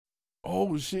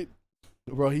Oh shit,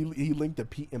 bro. He linked to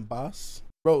Pete and Boss.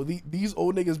 Bro, these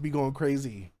old niggas be going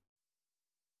crazy.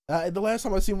 The last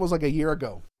time I seen him was like a year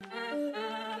ago.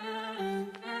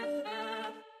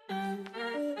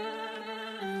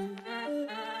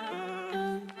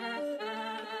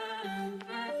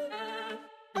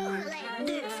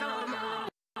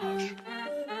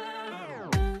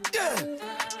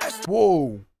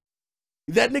 Whoa,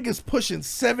 that nigga's pushing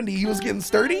 70. He was getting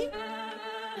sturdy.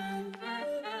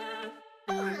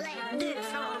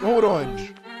 Hold on.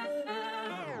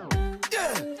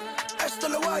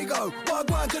 Well, I'm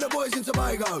going to the boys in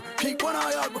Tobago. Keep one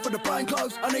eye open for the plain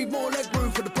clothes. I need more leg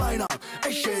room for the plane home.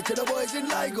 Hey, shit to the boys in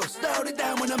Lagos. Dialed it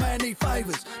down when a man need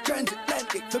favours.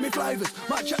 Transatlantic for me flavours.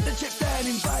 Might chuck the chips down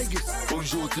in Vegas.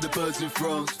 Bonjour to the birds in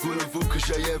France. Voulez-vous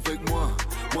coucher avec moi?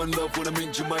 One love when I'm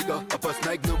in Jamaica. I bust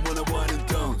Magnum when I wine and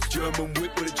dance. German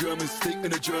whip with a German stick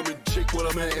and a German chick while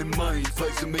I'm out in Maine.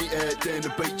 Play some meat out there in the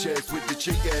beach chairs with the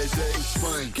cheek ass out in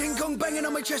Spain. King Kong banging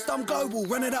on my chest, I'm global.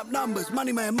 Running up numbers,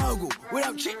 money man mogul. We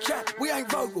don't chit chat, we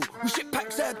ain't vocal. We shit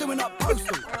packs out doing up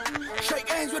postal. Shake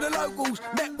hands with the locals,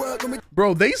 network and we...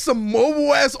 Bro, they some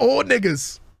mobile ass old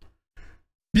niggas.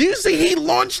 You see he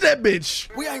launched that bitch.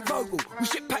 We ain't vocal, we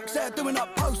shit packs out doing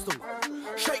up postal.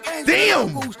 Shake hands Damn.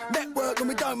 with the locals, network and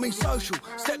we don't mean social.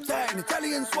 Steps out in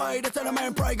Italian suede, I tell a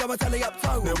man pray, go and tell up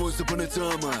total. Now once upon a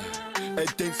time I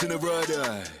had dents in a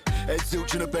rider. Had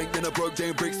zilch in a bank, then I broke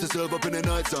down bricks to serve up in the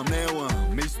night time. Now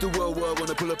I'm Mr. Worldwide,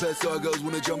 wanna pull up outside, girls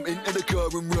wanna jump into the car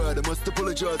and ride. I must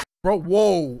apologize. Bro,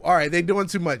 whoa. All right, they doing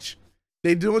too much.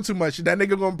 They doing too much. That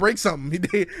nigga gonna break something.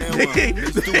 They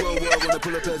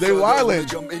wildin'.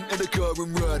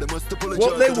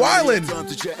 Well, they wildin'. Time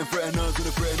to chat and fraternize with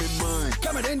a friend in mind.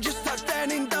 Coming in, just touch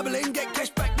down in doubling. Get cash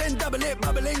back, then double it.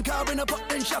 Bubbling, carving a pot,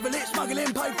 then shovel it.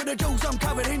 Smuggling, pay for the jewels I'm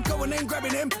covered in. Going in,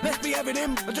 grabbing him, let's be having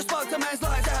him. I just sparked a man's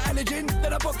lights out allergen.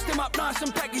 Then I boxed him up nice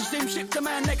and packaged him. Shipped the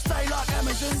man next day like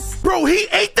Amazon. Bro, he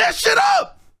ate that shit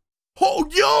up. Oh,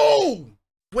 yo.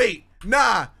 Wait,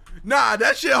 nah,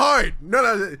 that shit hard.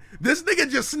 No, this nigga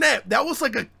just snapped. That was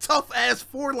like a tough ass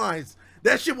 4 lines.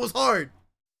 That shit was hard.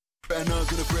 This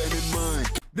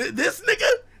nigga,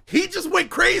 he just went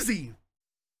crazy.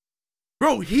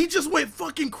 Bro, he just went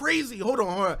fucking crazy. Hold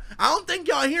on. I don't think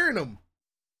y'all hearing him.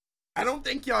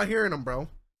 Bro.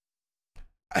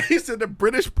 He said the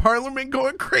British Parliament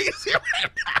going crazy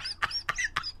right now.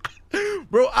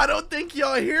 Bro, I don't think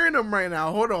y'all hearing him right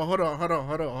now. Hold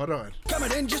on.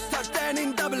 Coming in, just touch down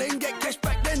in doubling. Get cash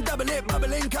back, then double it.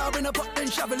 Bubbling, carving a pot, then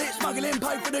shovel it. Smuggling,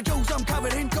 pay for the jewels I'm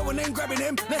covered in. Going in, grabbing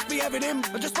him, let's be having him.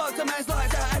 I just sparked a man's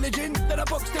lights out allergen. Then I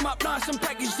boxed him up nice and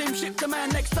packaged him. Shipped the man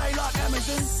next day like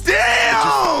Amazon.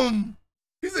 Damn!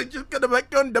 He said just got the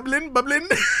back on bubbling.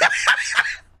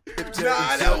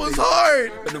 Nah, that was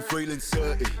hard. And I'm feeling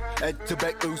 30. Add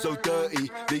tobacco so dirty.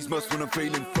 These must when I'm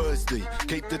feeling thirsty.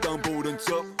 Keep the dumb board on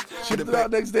top. Shipped it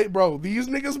out next day, bro. These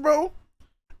niggas, bro.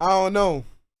 I don't know.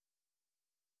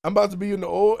 I'm about to be with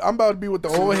the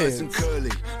old heads. And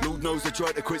curly. Lord knows I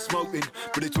tried to quit smoking,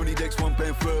 but the 20 decks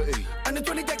 £1.30. And the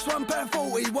 20 decks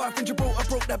 £1.40. Wife in Gibraltar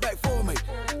brought that back for me.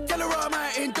 Tell her I'm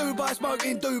out in Dubai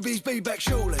smoking doobies, be back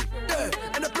shortly. Yeah,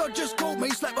 and the blood just caught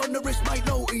me, slap on the wrist, mate,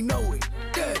 naughty.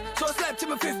 Yeah, so I slapped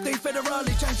him a 50,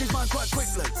 federally changed his mind quite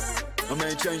quickly. My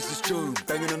man changed his tune,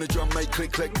 banging on the drum, make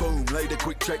click, clack, boom. Laid a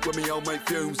quick track with me old mate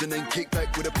fumes, and then kick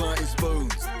back with a pint and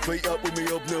spoons. Feet up with me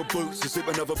hobnail boots, to sip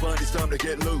another pint, it's time to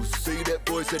get loose. See that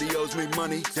boy said he owes me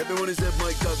money, everyone is at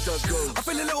my duck goes. I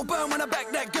feel a little burn when I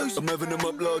back that goose. I'm having them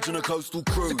up large on a coastal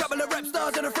cruise. A couple of rap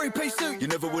stars and a 3-piece suit. You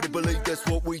never would have believed that's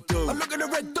what we do. I look at the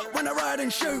red dot when I ride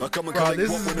and shoot. I come and bro,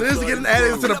 this is getting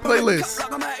added to the playlist.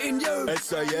 Like I'm out in you.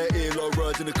 S.A. out here, low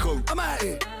rides in the coupe. I'm out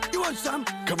here. You want some?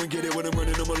 Come and get it when I'm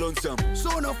running on my long some.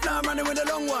 Sawn off now, I'm running with a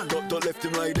long one. Dot left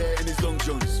him laid there in his long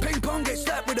johns. Ping pong get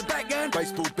slapped with a backhand.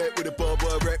 Baseball bet with a barbed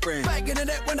wire rat ran. Back in the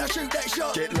net when I shoot that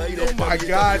shot. Get laid Oh my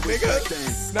god,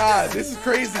 nigga. Nah, this is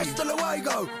crazy. Hasta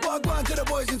luego. Well, I'm going to the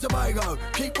boys in Tobago.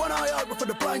 Keep one eye open for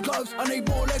the plane clothes. I need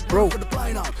more leg room for the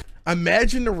plane up.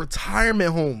 Imagine the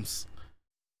retirement homes.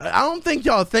 I don't think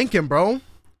y'all thinking, bro.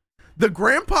 The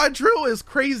grandpa drill is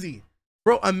crazy.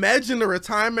 Bro, imagine the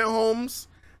retirement homes.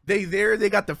 They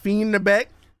got the fiend in the back.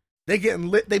 They getting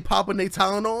lit, they popping their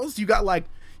Tylenols. You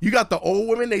got the old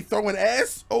women, they throwing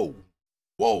ass. Oh,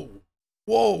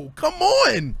 whoa, come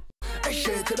on. Hey,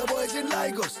 shit to the boys in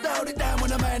Lagos. Dialed it down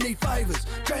when a man need favors.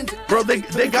 Bro,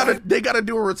 they gotta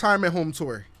do a retirement home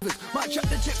tour. Might chuck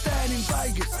the chips down in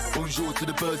Vegas. Bonjour to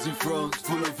the birds in France.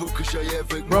 Voulez-vous coucher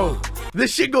avec moi? Bro,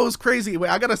 this shit goes crazy. Wait,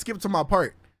 I gotta skip to my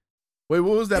part. Wait,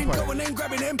 what was that part?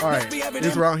 All right,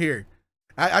 this around here.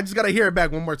 I just gotta hear it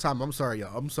back one more time. I'm sorry,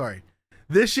 y'all. I'm sorry.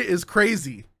 This shit is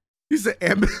crazy. He said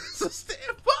ambulance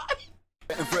standby.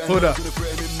 Hold up.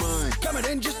 Coming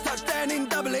in, just touchdown in,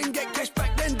 doubling, get cash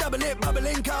back, then double it,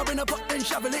 bubbling, car in a pot, then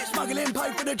shovel it, smuggling,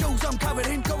 pay for the jewels I'm covered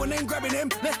in, going in, grabbing him,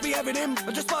 let's be having him.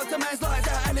 I just sparked a man's lights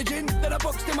out allergen, then I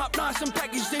boxed him up nice and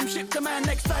packaged him, shipped the man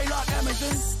next day like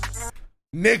Amazon.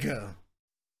 Nigga.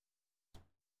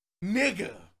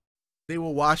 They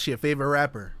will wash your favorite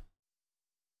rapper.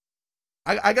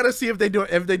 I gotta see if they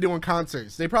doing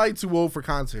concerts. They probably too old for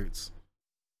concerts.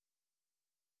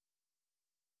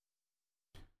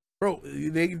 Bro,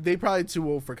 they probably too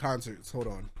old for concerts. Hold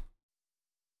on.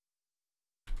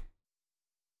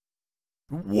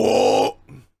 Whoa!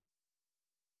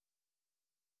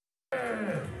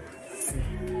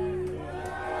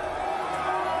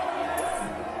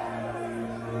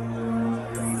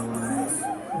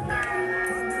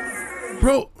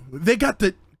 Bro, they got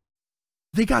the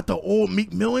old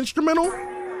Meek Mill instrumental?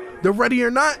 The Ready or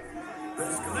Not?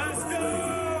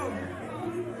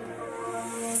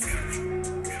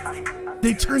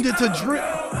 They turned it to drip.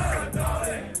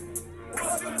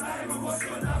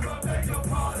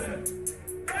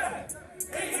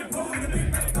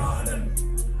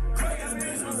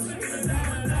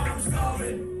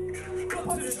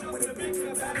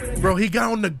 Bro, he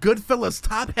got on the Goodfellas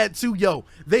top hat too. Yo,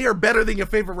 they are better than your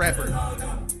favorite rapper.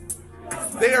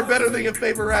 They are better than your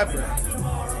favorite rapper.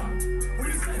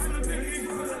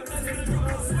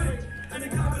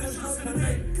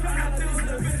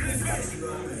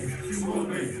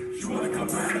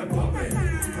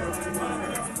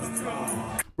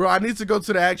 Bro, I need to go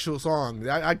to the actual song.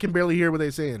 I can barely hear what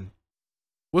they're saying.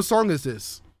 What song is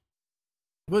this?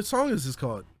 What song is this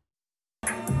called?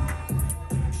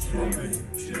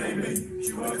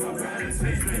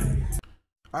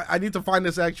 I need to find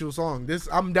this actual song.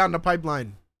 I'm down the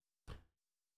pipeline.